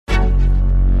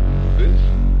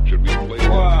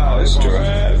Mr.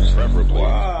 Abs. Preferably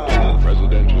Wow. in a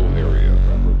residential area.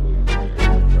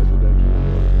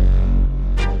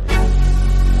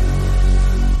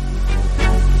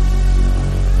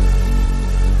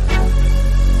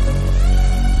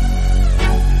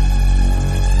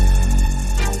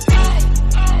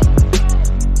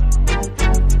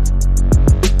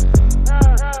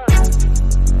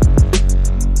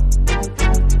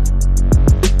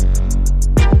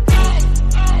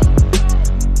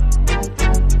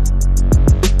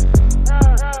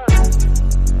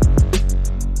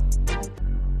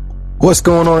 What's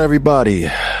going on, everybody?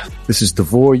 This is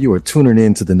Devore. You are tuning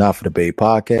in to the Not for the Bay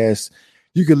podcast.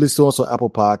 You can listen also Apple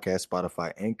Podcasts,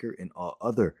 Spotify, Anchor, and all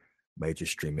other major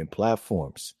streaming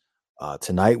platforms.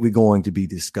 Tonight, we're going to be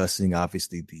discussing,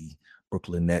 obviously, the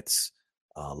Brooklyn Nets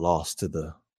loss to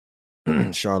the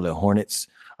Charlotte Hornets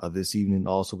this evening.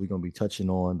 Also, we're going to be touching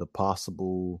on the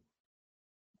possible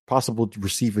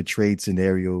receiver trade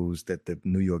scenarios that the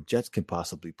New York Jets can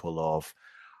possibly pull off.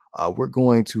 We're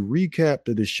going to recap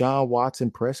the Deshaun Watson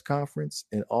press conference.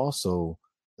 And also,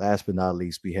 last but not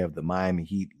least, we have the Miami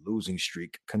Heat losing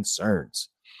streak concerns.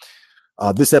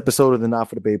 This episode of the Not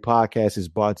for the Bay podcast is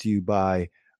brought to you by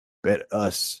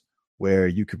BetUs, where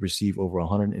you could receive over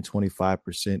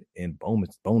 125% in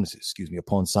bonuses,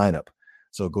 upon sign up.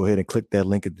 So go ahead and click that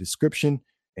link in the description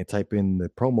and type in the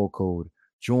promo code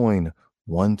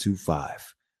JOIN125.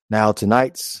 Now,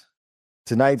 tonight's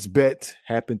bet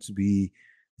happened to be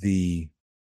the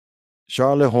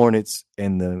Charlotte Hornets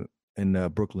and the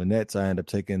Brooklyn Nets. I ended up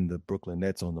taking the Brooklyn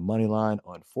Nets on the money line.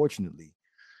 Unfortunately,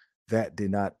 that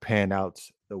did not pan out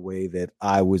the way that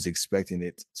I was expecting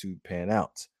it to pan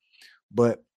out.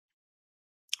 But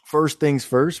first things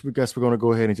first, we're going to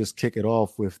go ahead and just kick it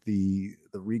off with the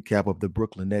recap of the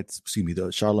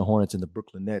the Charlotte Hornets and the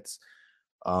Brooklyn Nets.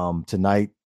 Tonight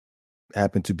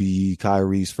happened to be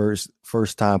Kyrie's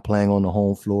first time playing on the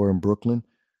home floor in Brooklyn.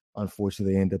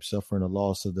 Unfortunately, they end up suffering a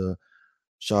loss of the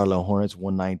Charlotte Hornets,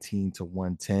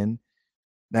 119-110.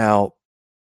 Now,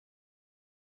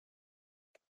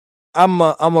 I'm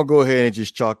gonna go ahead and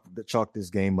just chalk this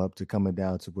game up to coming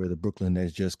down to where the Brooklyn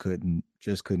Nets just couldn't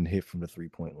hit from the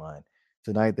 3-point line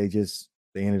tonight. They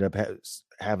ended up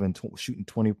shooting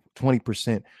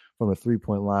 20% from the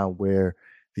 3-point line, where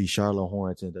the Charlotte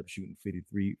Hornets ended up shooting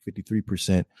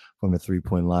 53% from the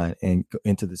 3-point line. And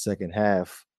into the second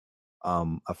half,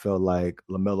 I felt like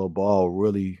LaMelo Ball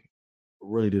really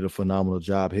did a phenomenal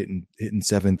job hitting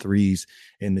 7 threes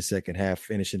in the second half,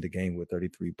 finishing the game with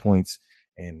 33 points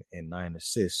and 9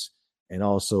 assists. And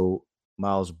also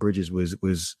Miles Bridges was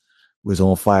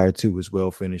on fire too as well,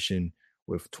 finishing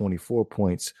with 24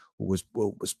 points, was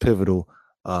pivotal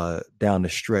down the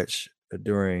stretch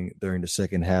during the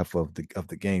second half of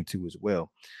the game too as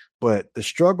well. But the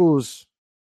struggles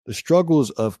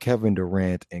of Kevin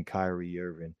Durant and Kyrie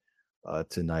Irving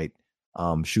tonight,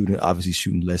 shooting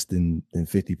less than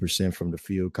 50% from the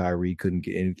field. Kyrie couldn't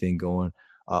get anything going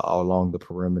along the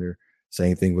perimeter.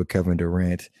 Same thing with Kevin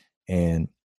Durant. And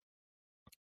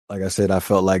like I said, I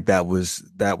felt like that was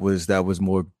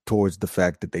more towards the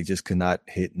fact that they just could not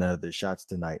hit none of their shots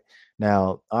tonight.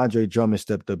 Now, Andre Drummond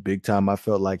stepped up big time. I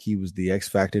felt like he was the X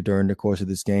factor during the course of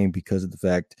this game because of the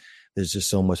fact there's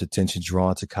just so much attention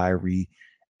drawn to Kyrie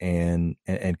and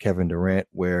Kevin Durant,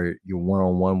 where you're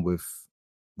one-on-one with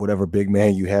whatever big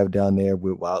man you have down there,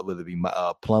 whether it be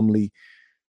Plumlee.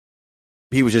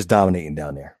 He was just dominating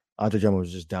down there. Andre Drummond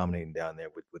was just dominating down there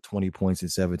with 20 points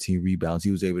and 17 rebounds. He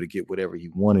was able to get whatever he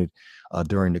wanted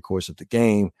during the course of the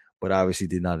game, but obviously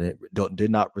did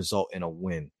not result in a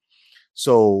win.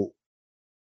 So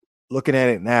looking at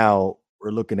it now, we're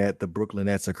looking at the Brooklyn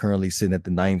Nets are currently sitting at the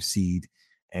 9th seed.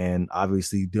 And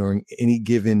obviously, during any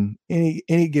given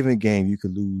game, you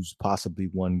could lose possibly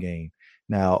one game.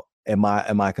 Now, am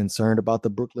I concerned about the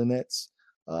Brooklyn Nets?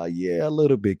 Yeah, a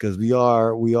little bit, because we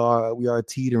are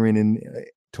teetering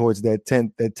towards that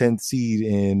 10th seed,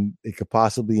 and it could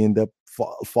possibly end up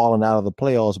falling out of the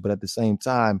playoffs. But at the same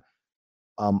time,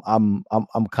 I'm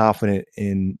confident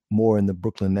in the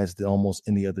Brooklyn Nets than almost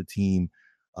any other team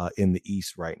in the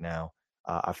East right now.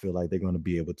 I feel like they're going to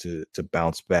be able to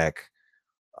bounce back.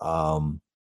 In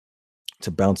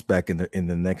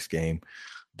the next game.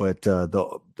 But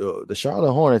the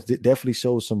Charlotte Hornets definitely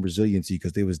showed some resiliency,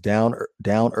 because they was down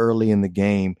early in the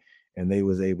game, and they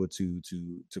was able to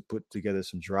put together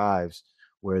some drives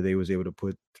where they was able to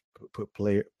put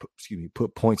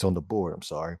points on the board. I'm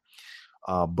sorry.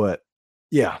 But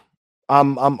yeah,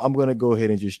 I'm going to go ahead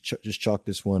and just chalk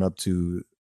this one up to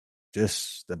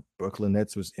just the Brooklyn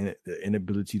Nets was in the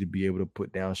inability to be able to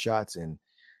put down shots. And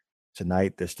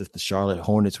tonight, that's just the Charlotte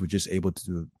Hornets were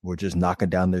just knocking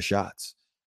down their shots.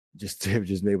 just to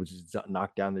just be able to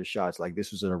knock down their shots. Like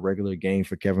this was a regular game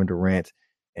for Kevin Durant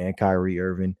and Kyrie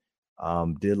Irving.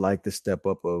 Did like the step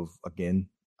up of again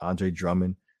Andre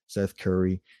Drummond, Seth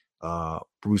Curry,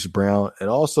 Bruce Brown, and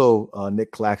also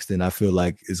Nick Claxton. I feel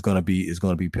like going to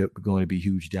be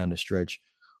huge down the stretch.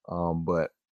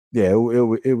 But yeah,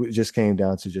 it just came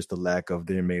down to just the lack of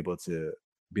them able to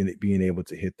being able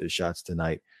to hit their shots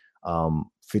tonight.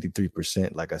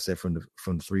 53%, like I said, from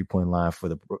the 3 point line for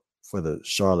the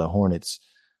Charlotte Hornets.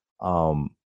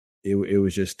 Um, it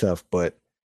was just tough. But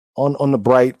on the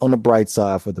bright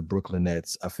side for the Brooklyn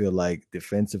Nets, I feel like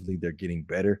defensively they're getting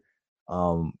better.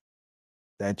 Um,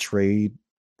 that trade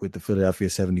with the Philadelphia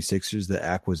 76ers, the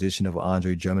acquisition of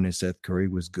Andre Drummond and Seth Curry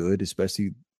was good,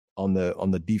 especially on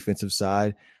the defensive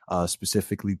side.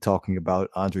 Specifically talking about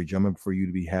Andre Drummond for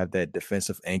you to have that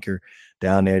defensive anchor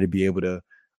down there to be able to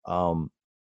um,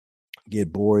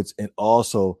 get boards and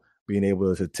also being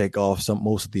able to take off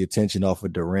most of the attention off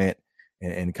of Durant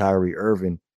and Kyrie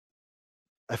Irving.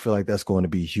 I feel like that's going to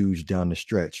be huge down the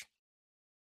stretch.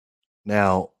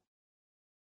 Now,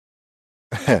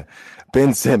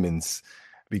 Ben Simmons,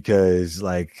 because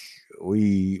like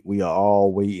we are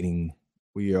all waiting.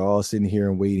 We are all sitting here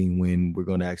and waiting when we're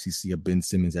going to actually see a Ben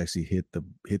Simmons actually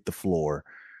hit the floor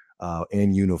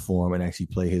in uniform and actually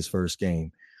play his first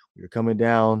game. We're coming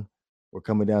down. We're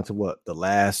coming down to what the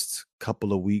last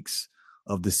couple of weeks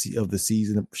of the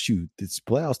season. Shoot, this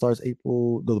playoff starts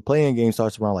April. The playing game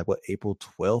starts around like what April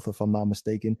 12th, if I'm not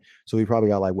mistaken. So we probably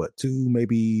got like what 2,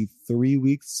 maybe 3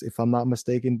 weeks, if I'm not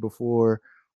mistaken, before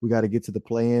we got to get to the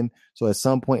play-in. So at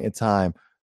some point in time,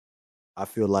 I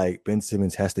feel like Ben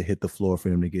Simmons has to hit the floor for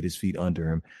him to get his feet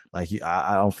under him. Like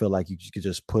I don't feel like you could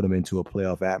just put him into a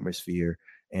playoff atmosphere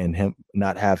and him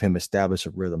not have him establish a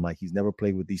rhythm. Like he's never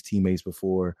played with these teammates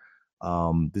before.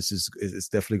 This is it's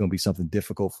definitely going to be something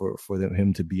difficult for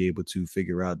him to be able to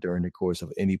figure out during the course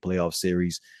of any playoff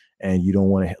series, and you don't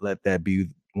want to let that be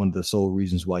one of the sole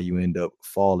reasons why you end up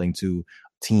falling to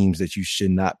teams that you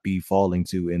should not be falling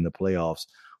to in the playoffs.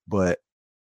 But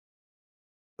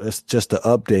that's just an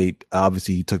update.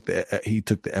 Obviously, he took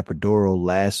the epidural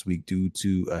last week due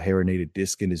to a herniated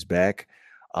disc in his back.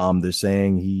 They're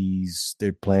saying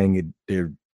they're playing it.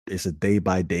 It's a day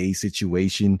by day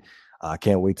situation. I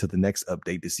can't wait till the next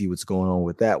update to see what's going on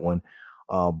with that one.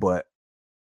 But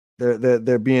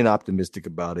they're being optimistic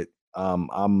about it. I'm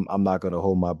not going to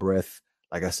hold my breath.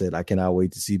 Like I said, I cannot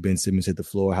wait to see Ben Simmons hit the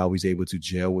floor. How he's able to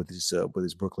gel with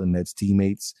his Brooklyn Nets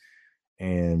teammates,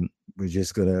 and we're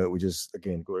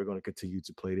gonna continue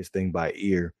to play this thing by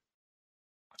ear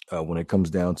when it comes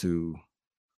down to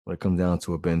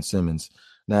a Ben Simmons.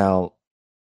 Now,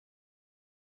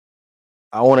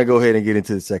 I want to go ahead and get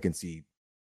into the second seed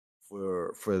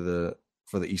for the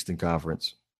Eastern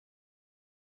Conference.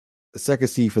 The second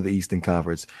seed for the Eastern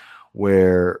Conference,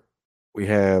 where we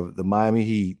have the Miami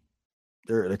Heat.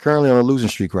 They're currently on a losing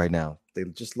streak right now. They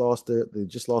just lost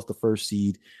the first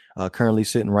seed. Currently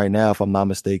sitting right now, if I'm not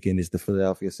mistaken, is the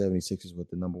Philadelphia 76ers with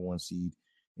the number one seed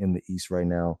in the East right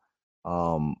now.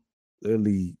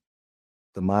 Literally,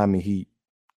 the Miami Heat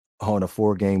on a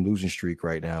 4-game losing streak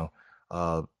right now.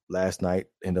 Last night,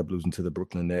 ended up losing to the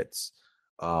Brooklyn Nets.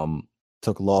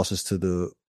 Took losses to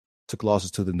the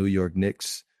New York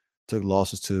Knicks. Took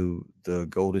losses to the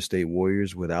Golden State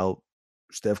Warriors without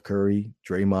Steph Curry,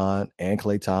 Draymond, and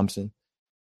Klay Thompson.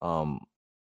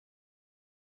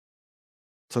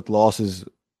 Took losses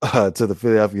to the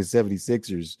Philadelphia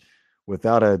 76ers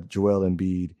without a Joel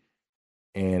Embiid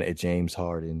and a James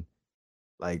Harden.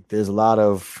 Like there's a lot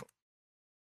of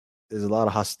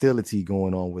hostility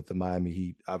going on with the Miami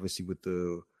Heat. Obviously with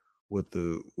the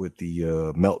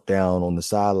meltdown on the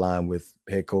sideline with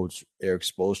head coach Eric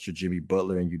Spoelstra, Jimmy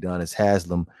Butler, and Udonis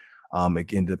Haslem.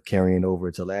 It ended up carrying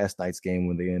over to last night's game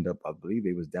when they ended up, I believe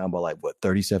they was down by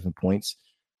 37 points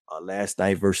last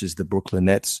night versus the Brooklyn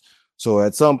Nets. So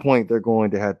at some point they're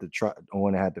going to have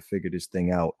to figure this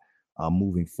thing out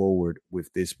moving forward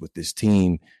with this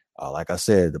team. Like I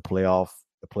said, the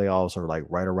playoffs are like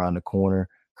right around the corner.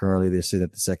 Currently they're sitting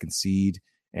at the second seed.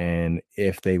 And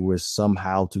if they were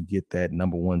somehow to get that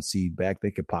number one seed back,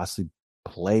 they could possibly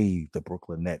play the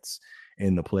Brooklyn Nets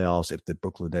in the playoffs if the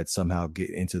Brooklyn Nets somehow get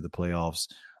into the playoffs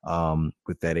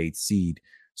with that 8th seed.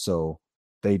 So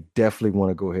they definitely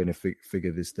want to go ahead and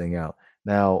figure this thing out.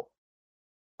 Now,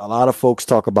 a lot of folks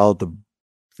talk about the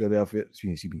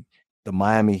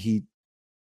Miami Heat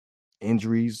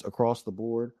injuries across the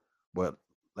board, but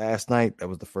last night that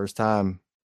was the first time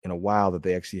in a while that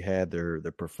they actually had their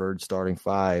preferred starting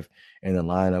 5 in the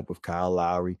lineup with Kyle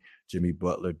Lowry, Jimmy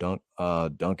Butler,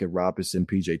 Duncan Robinson,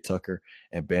 PJ Tucker,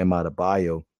 and Bam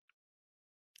Adebayo.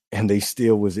 And they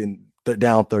still was in they're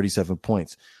down 37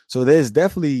 points. So there's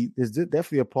definitely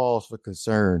a pause for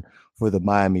concern for the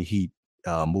Miami Heat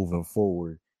moving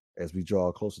forward as we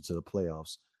draw closer to the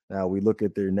playoffs. Now we look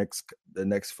at the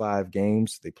next 5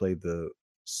 games. They play the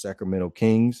Sacramento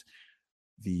Kings,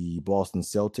 the Boston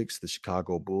Celtics, the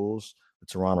Chicago Bulls, the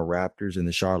Toronto Raptors, and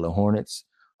the Charlotte Hornets.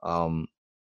 Um,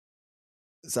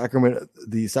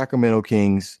 the Sacramento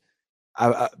Kings.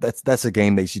 That's a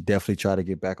game they should definitely try to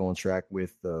get back on track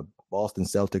with. The Boston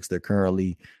Celtics,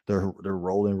 they're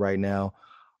rolling right now.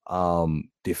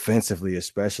 Defensively,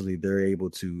 especially, they're able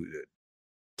to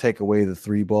take away the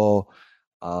 3 ball.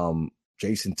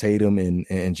 Jason Tatum and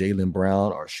Jaylen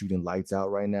Brown are shooting lights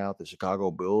out right now. The Chicago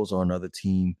Bulls are another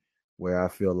team where I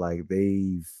feel like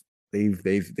they've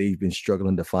been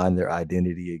struggling to find their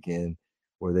identity again,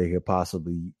 where they could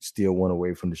possibly steal one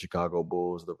away from the Chicago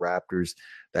Bulls. The Raptors,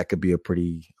 that could be a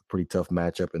pretty tough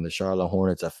matchup. And the Charlotte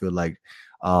Hornets, I feel like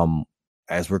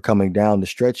as we're coming down the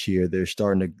stretch here, they're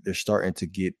starting to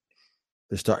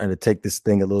take this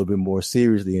thing a little bit more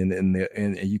seriously,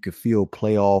 and you can feel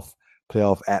playoff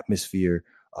atmosphere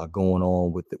going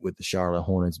on with the Charlotte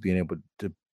Hornets being able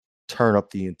to turn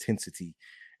up the intensity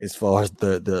as far as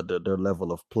their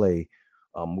level of play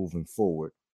moving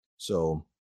forward. So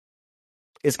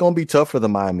it's going to be tough for the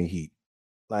Miami Heat.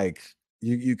 Like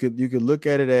you could look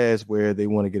at it as where they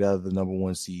want to get out of the number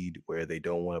 1 seed, where they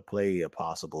don't want to play a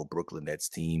possible Brooklyn Nets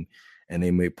team, and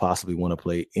they may possibly want to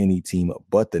play any team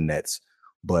but the Nets.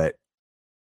 But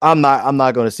I'm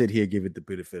not going to sit here and give it the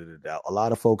benefit of the doubt. A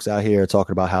lot of folks out here are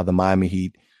talking about how the Miami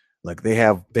Heat, like they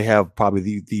have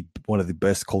probably the one of the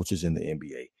best coaches in the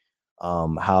NBA.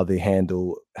 How they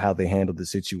handle the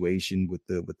situation with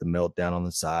the meltdown on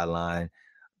the sideline.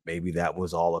 Maybe that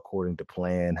was all according to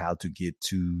plan. How to get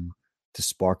to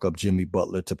spark up Jimmy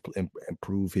Butler to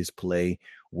improve his play.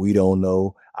 We don't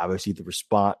know. Obviously, the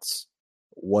response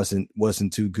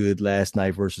wasn't too good last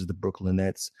night versus the Brooklyn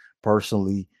Nets.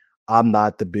 Personally, I'm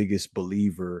not the biggest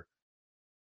believer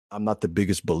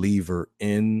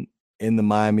in the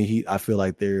Miami Heat. I feel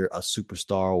like they're a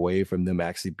superstar away from them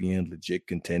actually being legit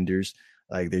contenders.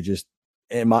 Like they're just,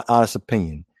 in my honest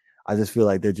opinion, I just feel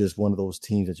like they're just one of those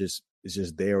teams that is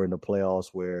just there in the playoffs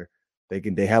where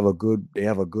they have a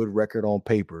good record on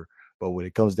paper, but when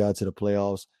it comes down to the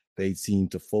playoffs, they seem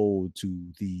to fold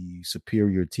to the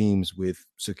superior teams with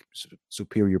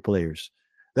superior players.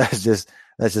 That's just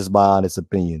my honest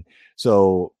opinion.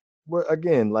 So we're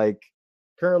again like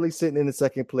currently sitting in the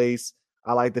second place.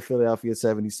 I like the Philadelphia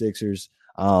 76ers.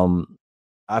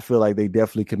 I feel like they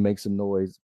definitely can make some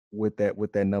noise with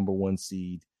that number 1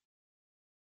 seed.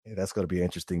 Yeah, that's going to be an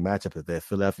interesting matchup. If that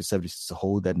Philadelphia 76ers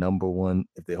hold that number 1,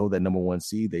 if they hold that number 1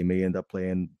 seed, they may end up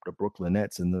playing the Brooklyn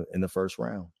Nets in the first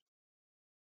round.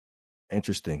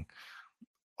 Interesting.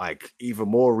 Like even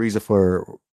more reason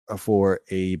for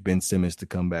a Ben Simmons to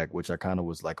come back, which I kind of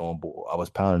was like on board. I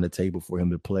was pounding the table for him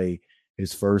to play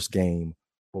his first game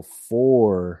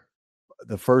before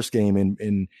the first game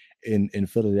in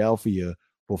Philadelphia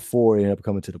before it ended up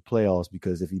coming to the playoffs,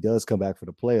 because if he does come back for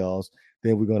the playoffs,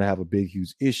 then we're going to have a big,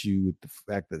 huge issue with the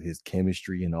fact that his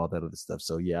chemistry and all that other stuff.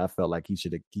 So yeah, I felt like he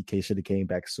should have came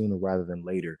back sooner rather than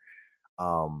later.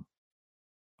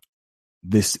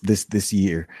 This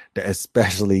year,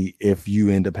 especially if you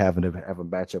end up having to have a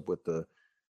matchup with the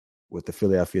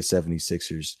Philadelphia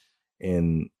 76ers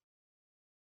in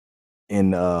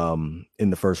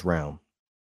the first round.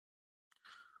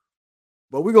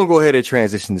 But we're gonna go ahead and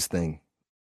transition this thing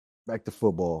back to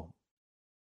football.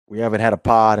 We haven't had a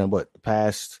pod in the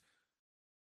past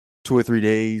 2 or 3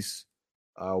 days.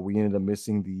 We ended up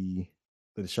missing the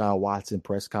Deshaun Watson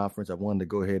press conference. I wanted to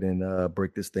go ahead and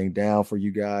break this thing down for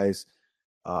you guys.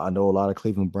 I know a lot of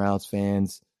Cleveland Browns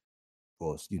fans.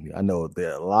 Well, excuse me. I know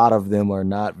that a lot of them are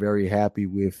not very happy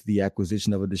with the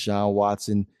acquisition of a Deshaun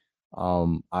Watson.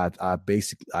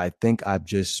 I think I've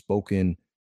just spoken.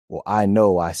 Well, I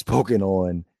know I've spoken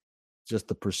on just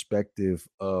the perspective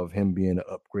of him being an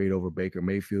upgrade over Baker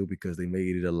Mayfield, because they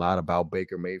made it a lot about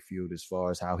Baker Mayfield as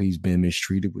far as how he's been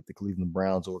mistreated with the Cleveland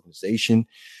Browns organization.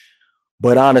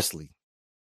 But honestly,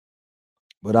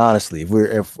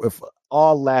 if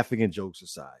all laughing and jokes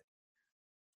aside,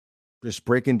 just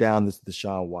breaking down this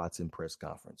Deshaun Watson press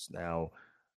conference. Now,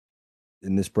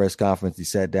 in this press conference, he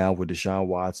sat down with Deshaun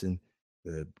Watson,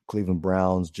 the Cleveland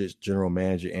Browns general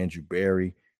manager Andrew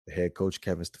Berry, the head coach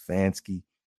Kevin Stefanski,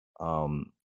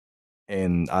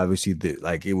 and obviously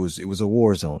it was a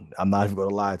war zone. I'm not even going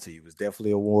to lie to you; it was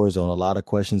definitely a war zone. A lot of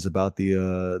questions about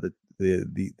the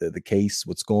case,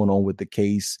 what's going on with the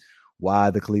case, why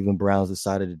the Cleveland Browns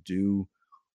decided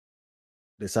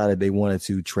they wanted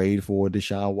to trade for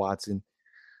Deshaun Watson.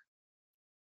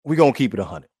 We're going to keep it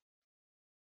 100.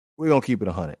 we're gonna keep it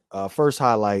 100. First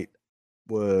highlight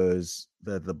was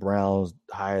that the Browns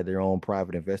hired their own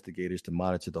private investigators to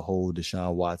monitor the whole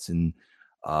Deshaun Watson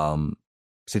um,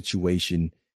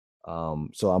 situation.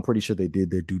 So I'm pretty sure they did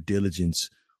their due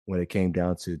diligence when it came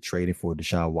down to trading for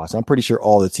Deshaun Watson. I'm pretty sure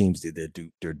all the teams did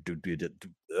their due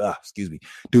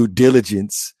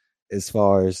diligence as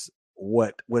far as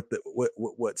what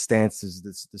stance is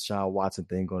this Deshaun Watson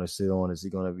thing going to sit on? Is he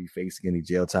going to be facing any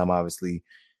jail time? Obviously,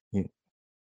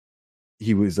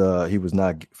 he was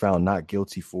not found not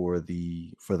guilty for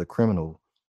the criminal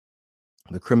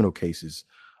cases.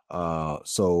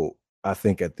 So I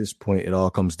think at this point it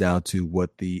all comes down to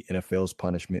what the NFL's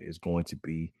punishment is going to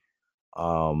be.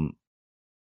 Um,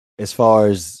 as far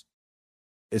as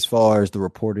the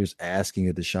reporters asking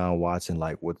of Deshaun Watson,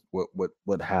 like what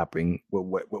happened,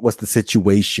 what's the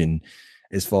situation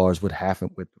as far as what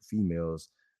happened with the females,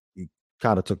 he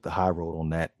kind of took the high road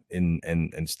on that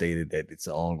and stated that it's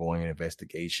an ongoing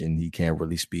investigation. He can't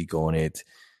really speak on it,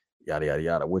 yada yada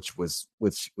yada, which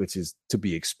is to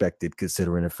be expected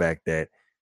considering the fact that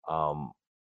um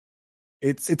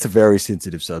it's a very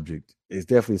sensitive subject. It's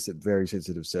definitely a very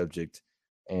sensitive subject,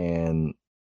 and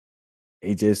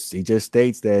he just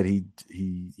states that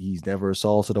he's never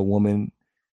assaulted a woman.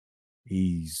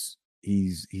 He's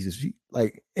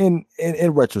like in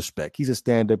retrospect, he's a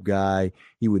stand-up guy.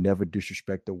 He would never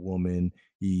disrespect a woman.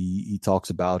 He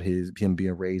talks about him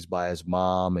being raised by his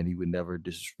mom, and he would never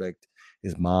disrespect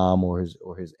his mom or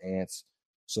his aunts.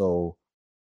 So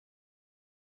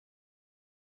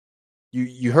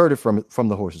you heard it from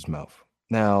the horse's mouth.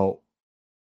 Now,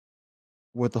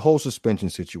 with the whole suspension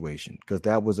situation, because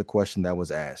that was a question that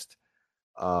was asked.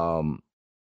 Um,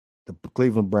 the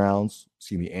Cleveland Browns,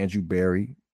 Andrew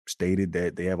Berry stated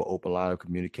that they have an open line of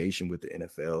communication with the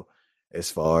NFL as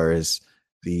far as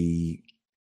the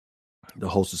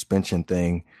whole suspension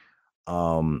thing.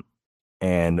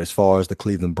 And as far as the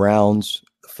Cleveland Browns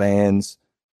fans,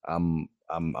 I'm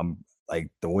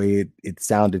like the way it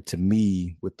sounded to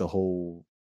me with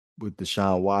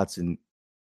Deshaun Watson,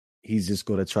 he's just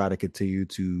going to try to continue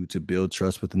to build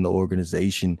trust within the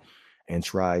organization and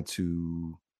try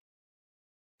to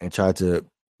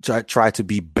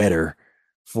be better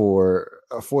for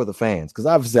the fans, because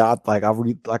obviously I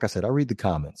read the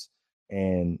comments,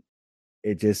 and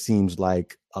it just seems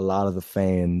like a lot of the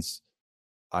fans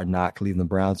are not Cleveland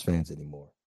Browns fans anymore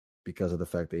because of the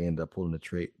fact they end up pulling the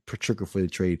trigger for the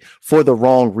trade for the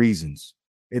wrong reasons.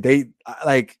 They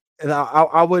like, and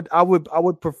I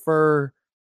would prefer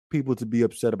people to be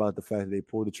upset about the fact that they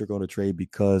pulled the trigger on the trade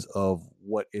because of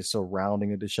what is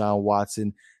surrounding a Deshaun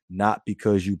Watson, not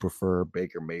because you prefer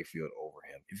Baker Mayfield over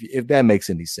him. If that makes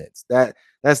any sense,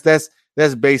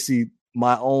 that's basically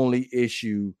my only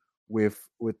issue with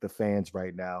the fans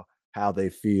right now, how they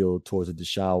feel towards a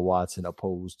Deshaun Watson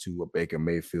opposed to a Baker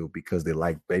Mayfield because they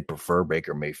prefer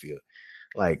Baker Mayfield.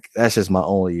 Like, that's just my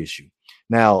only issue.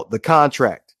 Now, the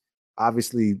contract,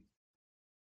 obviously,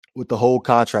 with the whole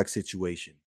contract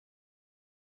situation,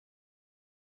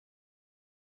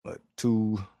 but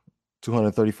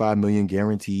 235 million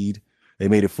guaranteed. They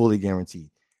made it fully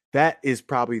guaranteed. That is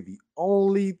probably the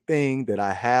only thing that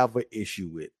I have an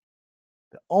issue with.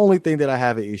 The only thing that I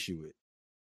have an issue with,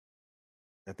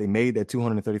 that they made that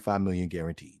 235 million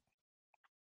guaranteed.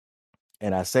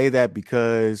 And I say that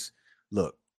because,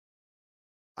 look,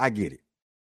 I get it.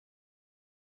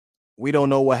 We don't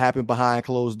know what happened behind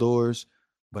closed doors,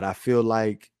 but I feel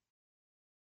like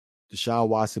Deshaun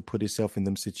Watson put himself in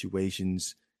them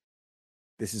situations.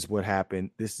 This is what happened.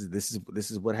 This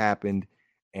is what happened,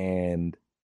 and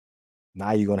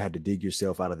now you're gonna have to dig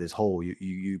yourself out of this hole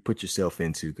you put yourself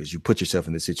into, because you put yourself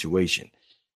in this situation.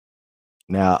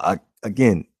 Now,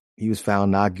 again, he was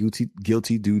found not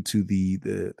guilty due to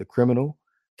the criminal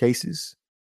cases,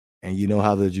 and you know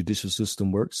how the judicial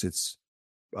system works. It's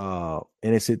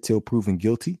innocent till proven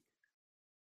guilty.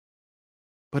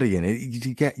 But again,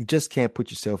 you just can't put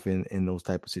yourself in those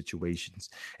type of situations,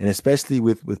 and especially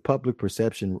with public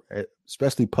perception,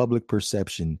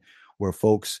 where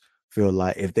folks feel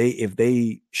like if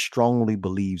they strongly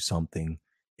believe something,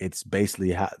 it's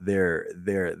basically how they're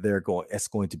going. That's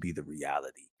going to be the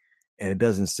reality, and it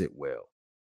doesn't sit well.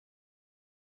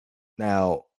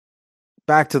 Now,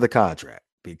 back to the contract,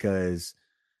 because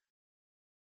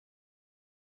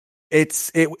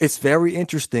it's very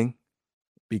interesting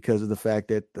because of the fact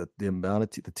that the amount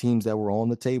of the teams that were on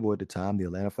the table at the time, the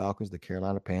Atlanta Falcons, the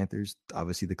Carolina Panthers,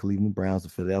 obviously the Cleveland Browns, the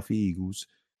Philadelphia Eagles.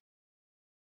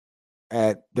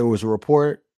 There was a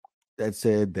report that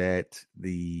said that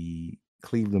the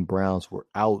Cleveland Browns were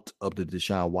out of the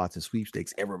Deshaun Watson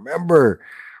sweepstakes. And remember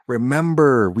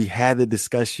Remember, we had the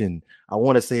discussion. I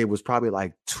want to say it was probably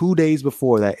like 2 days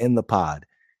before that in the pod.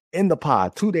 In the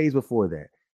pod, 2 days before that.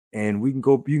 And you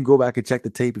can go back and check the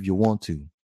tape if you want to.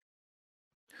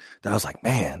 That I was like,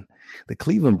 man, the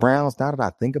Cleveland Browns, now that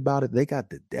I think about it, they got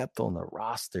the depth on the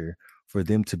roster for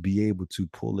them to be able to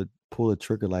pull a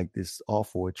trigger like this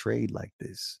off for a trade like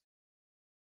this.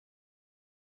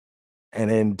 And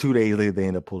then 2 days later, they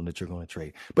end up pulling the trigger on a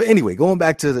trade. But anyway, going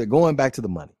back to the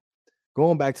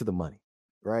money,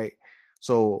 right?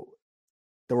 So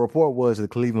the report was the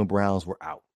Cleveland Browns were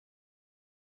out.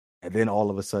 And then all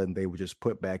of a sudden they were just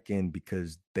put back in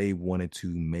because they wanted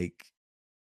to make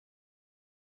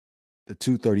the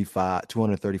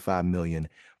 235 million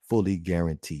fully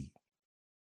guaranteed.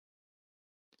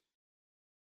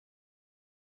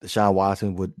 Deshaun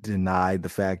Watson would deny the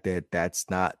fact that that's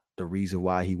not the reason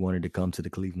why he wanted to come to the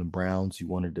Cleveland Browns. He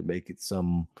wanted to make it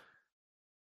some,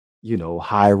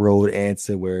 high road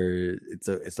answer where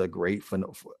it's a great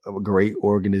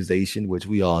organization, which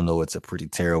we all know it's a pretty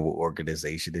terrible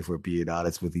organization if we're being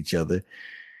honest with each other.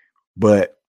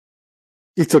 But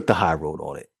he took the high road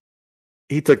on it.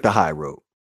 He took the high road.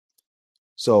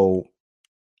 So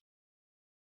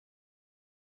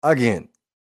again,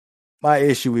 my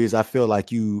issue is I feel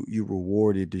like you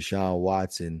rewarded Deshaun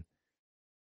Watson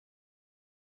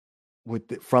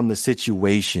from the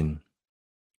situation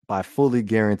by fully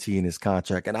guaranteeing his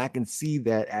contract. And I can see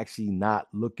that actually not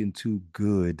looking too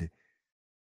good.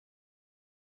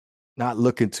 Not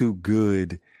looking too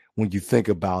good when you think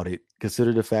about it.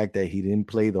 Consider the fact that he didn't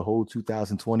play the whole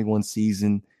 2021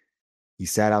 season. He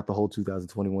sat out the whole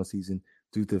 2021 season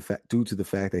due to the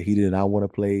fact that he did not want to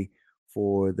play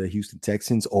for the Houston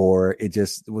Texans, or it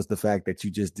just was the fact that you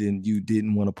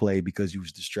didn't want to play because you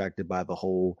was distracted by the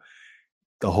whole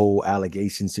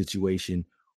allegation situation.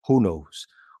 Who knows?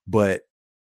 But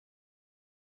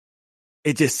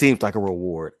it just seems like a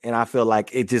reward, and I feel like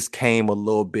it just came a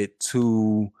little bit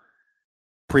too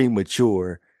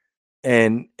premature,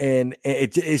 and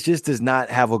it just does not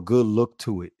have a good look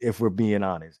to it. If we're being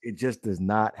honest, it just does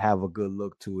not have a good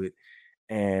look to it.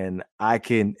 And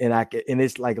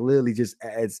it's like literally just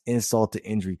adds insult to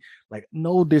injury. Like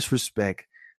no disrespect,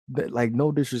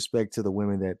 no disrespect to the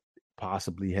women that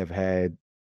possibly have had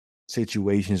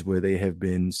situations where they have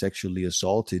been sexually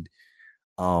assaulted.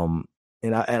 And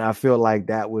I feel like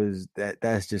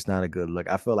that's just not a good look.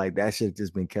 I feel like that should have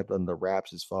just been kept under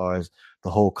wraps as far as the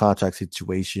whole contract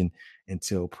situation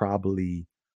until probably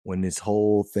when this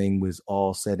whole thing was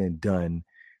all said and done.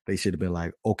 They should have been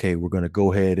like, okay, we're going to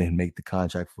go ahead and make the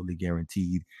contract fully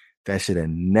guaranteed. That should have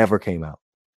never came out.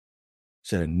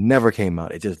 Should have never came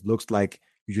out. It just looks like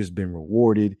you just been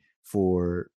rewarded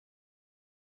for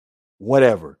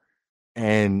whatever.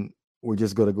 And we're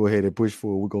just going to go ahead and push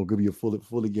forward. We're going to give you a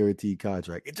fully guaranteed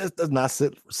contract. It just does not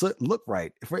look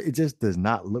right. It just does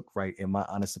not look right, in my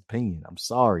honest opinion. I'm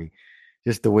sorry.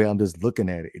 Just the way I'm just looking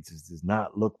at it, it just does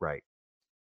not look right.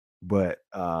 But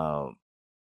I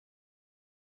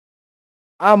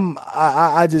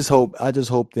just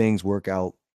hope things work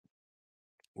out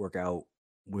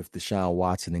with Deshaun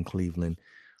Watson in Cleveland.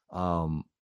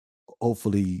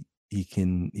 Hopefully he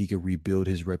can rebuild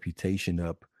his reputation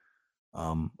up.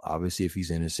 Obviously, if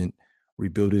he's innocent,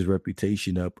 rebuild his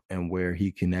reputation up, and where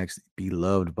he can actually be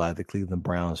loved by the Cleveland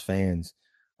Browns fans,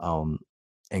 and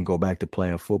go back to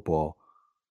playing football.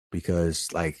 Because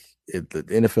the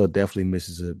NFL definitely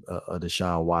misses a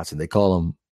Deshaun Watson. They call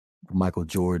him Michael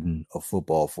Jordan of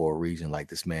football for a reason. Like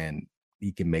this man,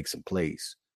 he can make some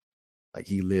plays. Like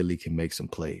he literally can make some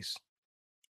plays.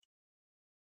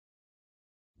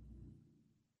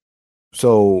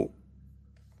 So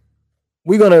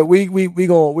we're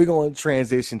gonna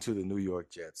transition to the New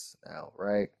York Jets now,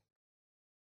 right?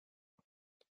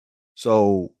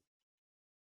 So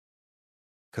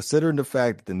considering the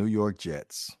fact that the New York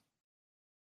Jets,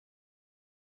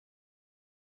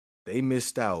 they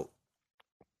missed out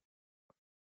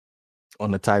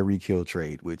on the Tyreek Hill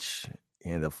trade, which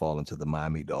ended up falling to the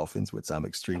Miami Dolphins, which I'm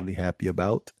extremely happy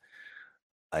about.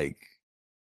 Like,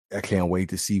 I can't wait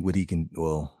to see what he can.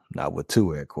 Well, not with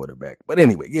Tua at quarterback, but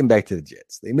anyway, getting back to the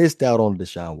Jets, they missed out on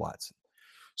Deshaun Watson,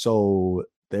 so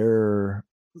they're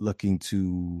looking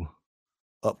to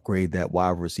upgrade that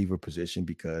wide receiver position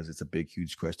because it's a big,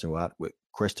 huge question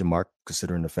mark,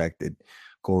 considering the fact that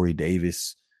Corey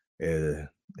Davis,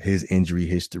 his injury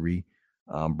history,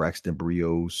 Braxton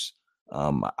Berrios,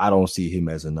 I don't see him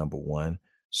as a number one.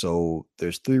 So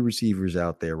there's 3 receivers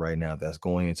out there right now that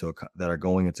are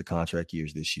going into contract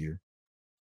years this year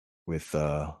with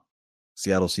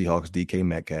Seattle Seahawks DK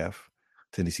Metcalf,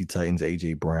 Tennessee Titans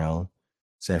AJ Brown,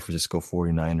 San Francisco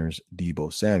 49ers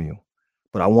Deebo Samuel.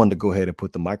 But I wanted to go ahead and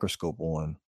put the microscope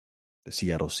on the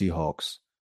Seattle Seahawks,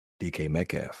 DK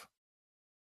Metcalf.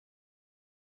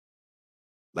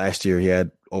 Last year, he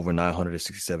had over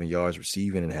 967 yards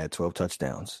receiving and had 12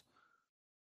 touchdowns.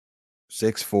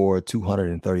 6'4",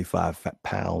 235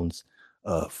 pounds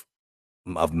of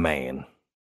man.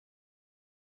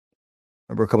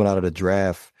 Remember coming out of the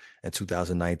draft in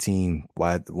 2019,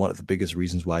 why one of the biggest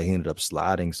reasons why he ended up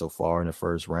sliding so far in the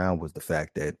first round was the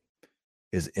fact that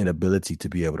his inability to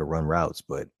be able to run routes.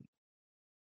 But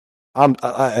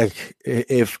if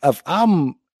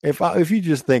you're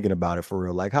just thinking about it for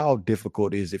real, like how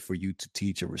difficult is it for you to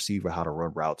teach a receiver how to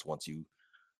run routes once you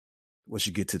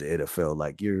get to the NFL?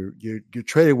 Like you're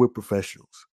traded with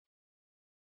professionals.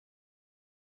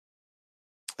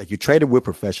 Like you're traded with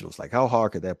professionals. Like how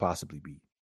hard could that possibly be?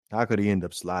 How could he end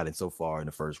up sliding so far in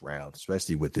the first round,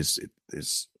 especially with this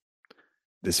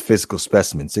physical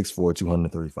specimen, 6'4",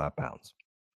 235 pounds?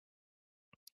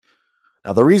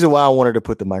 Now, the reason why I wanted to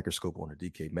put the microscope on the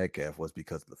DK Metcalf was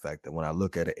because of the fact that when I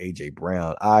look at an AJ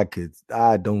Brown, I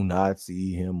do not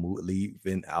see him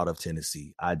leaving out of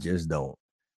Tennessee. I just don't.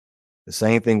 The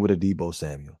same thing with a Deebo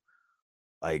Samuel.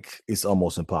 Like it's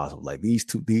almost impossible. Like these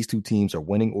two teams are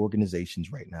winning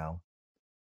organizations right now.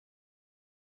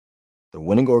 They're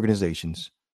winning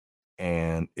organizations,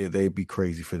 and they'd be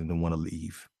crazy for them to want to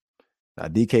leave. Now,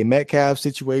 DK Metcalf's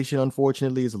situation,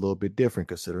 unfortunately, is a little bit different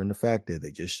considering the fact that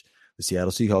the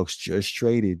Seattle Seahawks just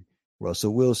traded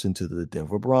Russell Wilson to the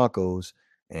Denver Broncos,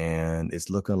 and it's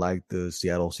looking like the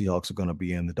Seattle Seahawks are going to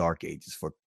be in the dark ages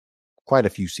for quite a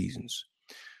few seasons.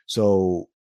 So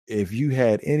if you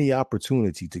had any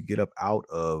opportunity to get up out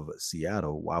of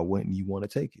Seattle, why wouldn't you want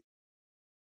to take it?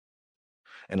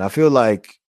 And I feel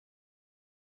like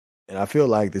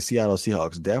the Seattle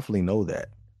Seahawks definitely know that,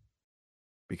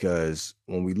 because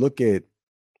when we look at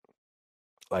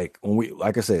like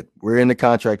I said, we're in the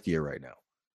contract year right now.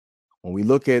 When we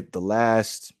look at the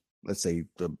last, let's say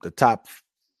the top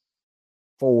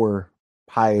 4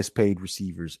 highest paid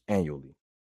receivers annually,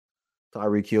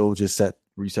 Tyreek Hill just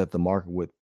reset the market with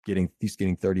he's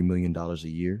getting $30 million a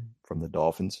year from the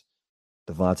Dolphins.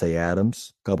 Davante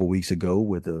Adams, a couple weeks ago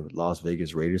with the Las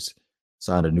Vegas Raiders,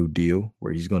 signed a new deal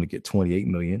where he's going to get $28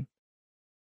 million.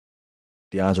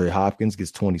 DeAndre Hopkins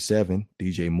gets 27.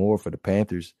 DJ Moore for the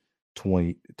Panthers,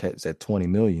 it's at $20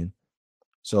 million.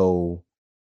 So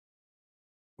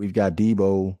we've got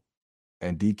Deebo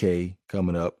and DK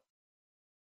coming up,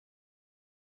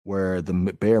 where the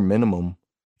bare minimum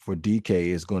for DK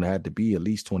is going to have to be at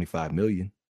least $25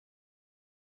 million.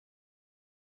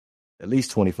 At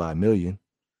least $25 million.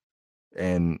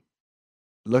 And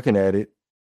looking at it,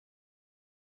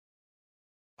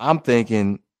 I'm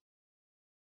thinking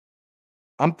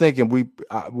with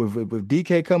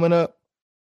DK coming up,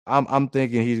 I'm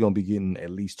thinking he's going to be getting at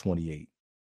least 28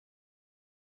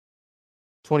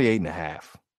 and a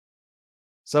half,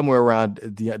 somewhere around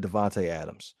Davante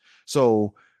Adams.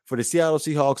 So for the Seattle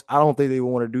Seahawks, I don't think they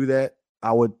want to do that.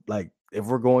 I would like, if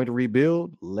we're going to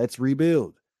rebuild, let's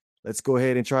rebuild. Let's go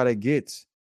ahead and try to get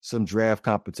some draft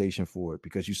compensation for it,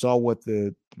 because you saw what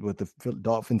the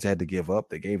Dolphins had to give up.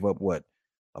 They gave up what?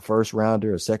 A first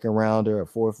rounder, a second rounder, a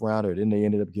fourth rounder. Then they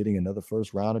ended up getting another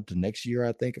first rounder to next year,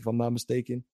 I think, if I'm not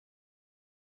mistaken.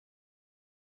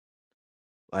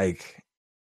 Like,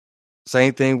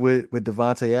 same thing with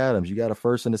Davante Adams. You got a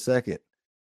first and a second.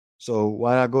 So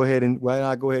why not go ahead and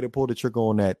pull the trigger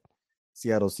on that,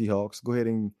 Seattle Seahawks? Go ahead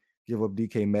and give up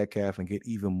DK Metcalf and get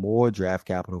even more draft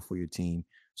capital for your team,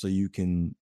 so you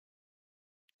can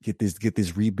get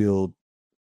this rebuild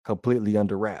completely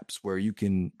under wraps, where you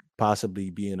can possibly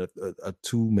be in a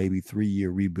 2, maybe 3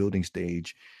 year rebuilding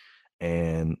stage,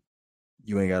 and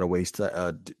you ain't got to waste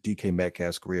DK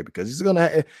Metcalf's career, because he's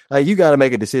gonna you got to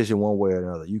make a decision one way or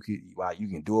another. You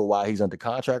can do it while he's under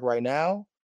contract right now,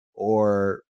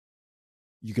 or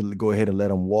you can go ahead and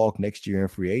let him walk next year in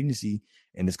free agency,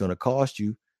 and it's going to cost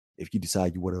you if you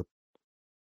decide you want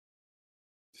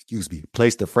to,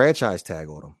 place the franchise tag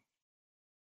on him.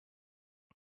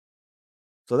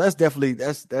 So that's definitely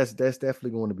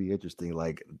going to be interesting.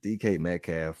 Like DK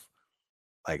Metcalf,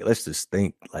 like let's just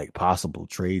think like possible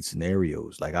trade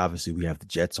scenarios. Like obviously we have the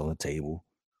Jets on the table,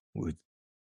 with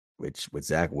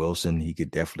Zach Wilson. He could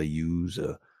definitely use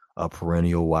a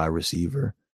perennial wide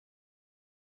receiver.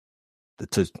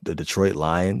 The Detroit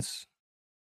Lions.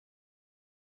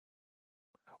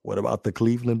 What about the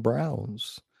Cleveland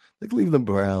Browns? The Cleveland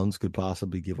Browns could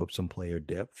possibly give up some player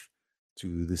depth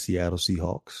to the Seattle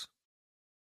Seahawks.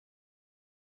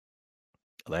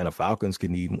 Atlanta Falcons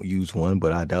can use one,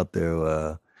 but I doubt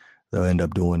they'll end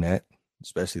up doing that,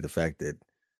 especially the fact that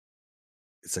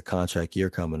it's a contract year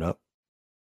coming up.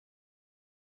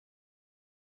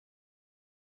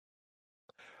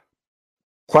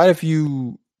 quite a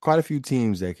few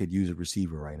teams that could use a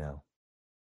receiver right now.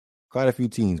 Quite a few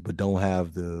teams, but don't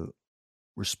have the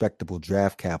respectable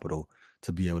draft capital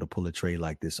to be able to pull a trade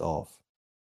like this off.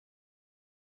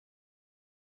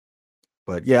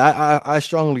 But yeah, I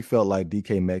strongly felt like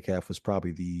DK Metcalf was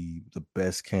probably the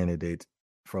best candidate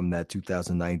from that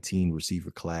 2019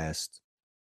 receiver class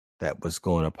that was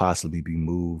going to possibly be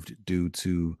moved due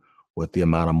to what the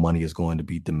amount of money is going to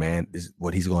be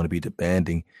what he's going to be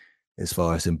demanding as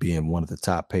far as him being one of the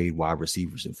top paid wide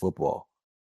receivers in football.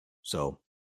 So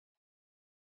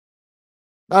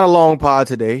not a long pod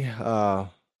today.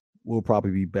 We'll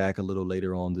probably be back a little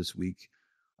later on this week,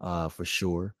 for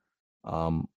sure.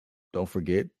 Don't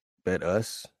forget, bet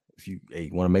us if you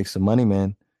want to make some money,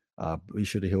 man. Be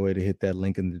sure to hit that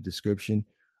link in the description.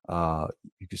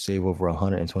 You can save over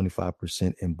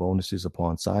 125% in bonuses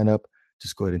upon sign up.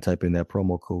 Just go ahead and type in that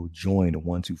promo code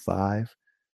JOIN125.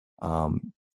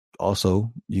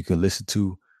 Also, you can listen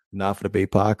to Not for the Bay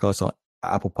podcast on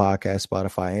Apple Podcasts,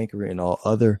 Spotify, Anchor, and all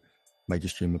other major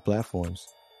streaming platforms.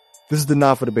 This is the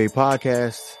Not for the Bay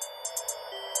podcast.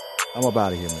 I'm up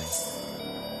out of here, man.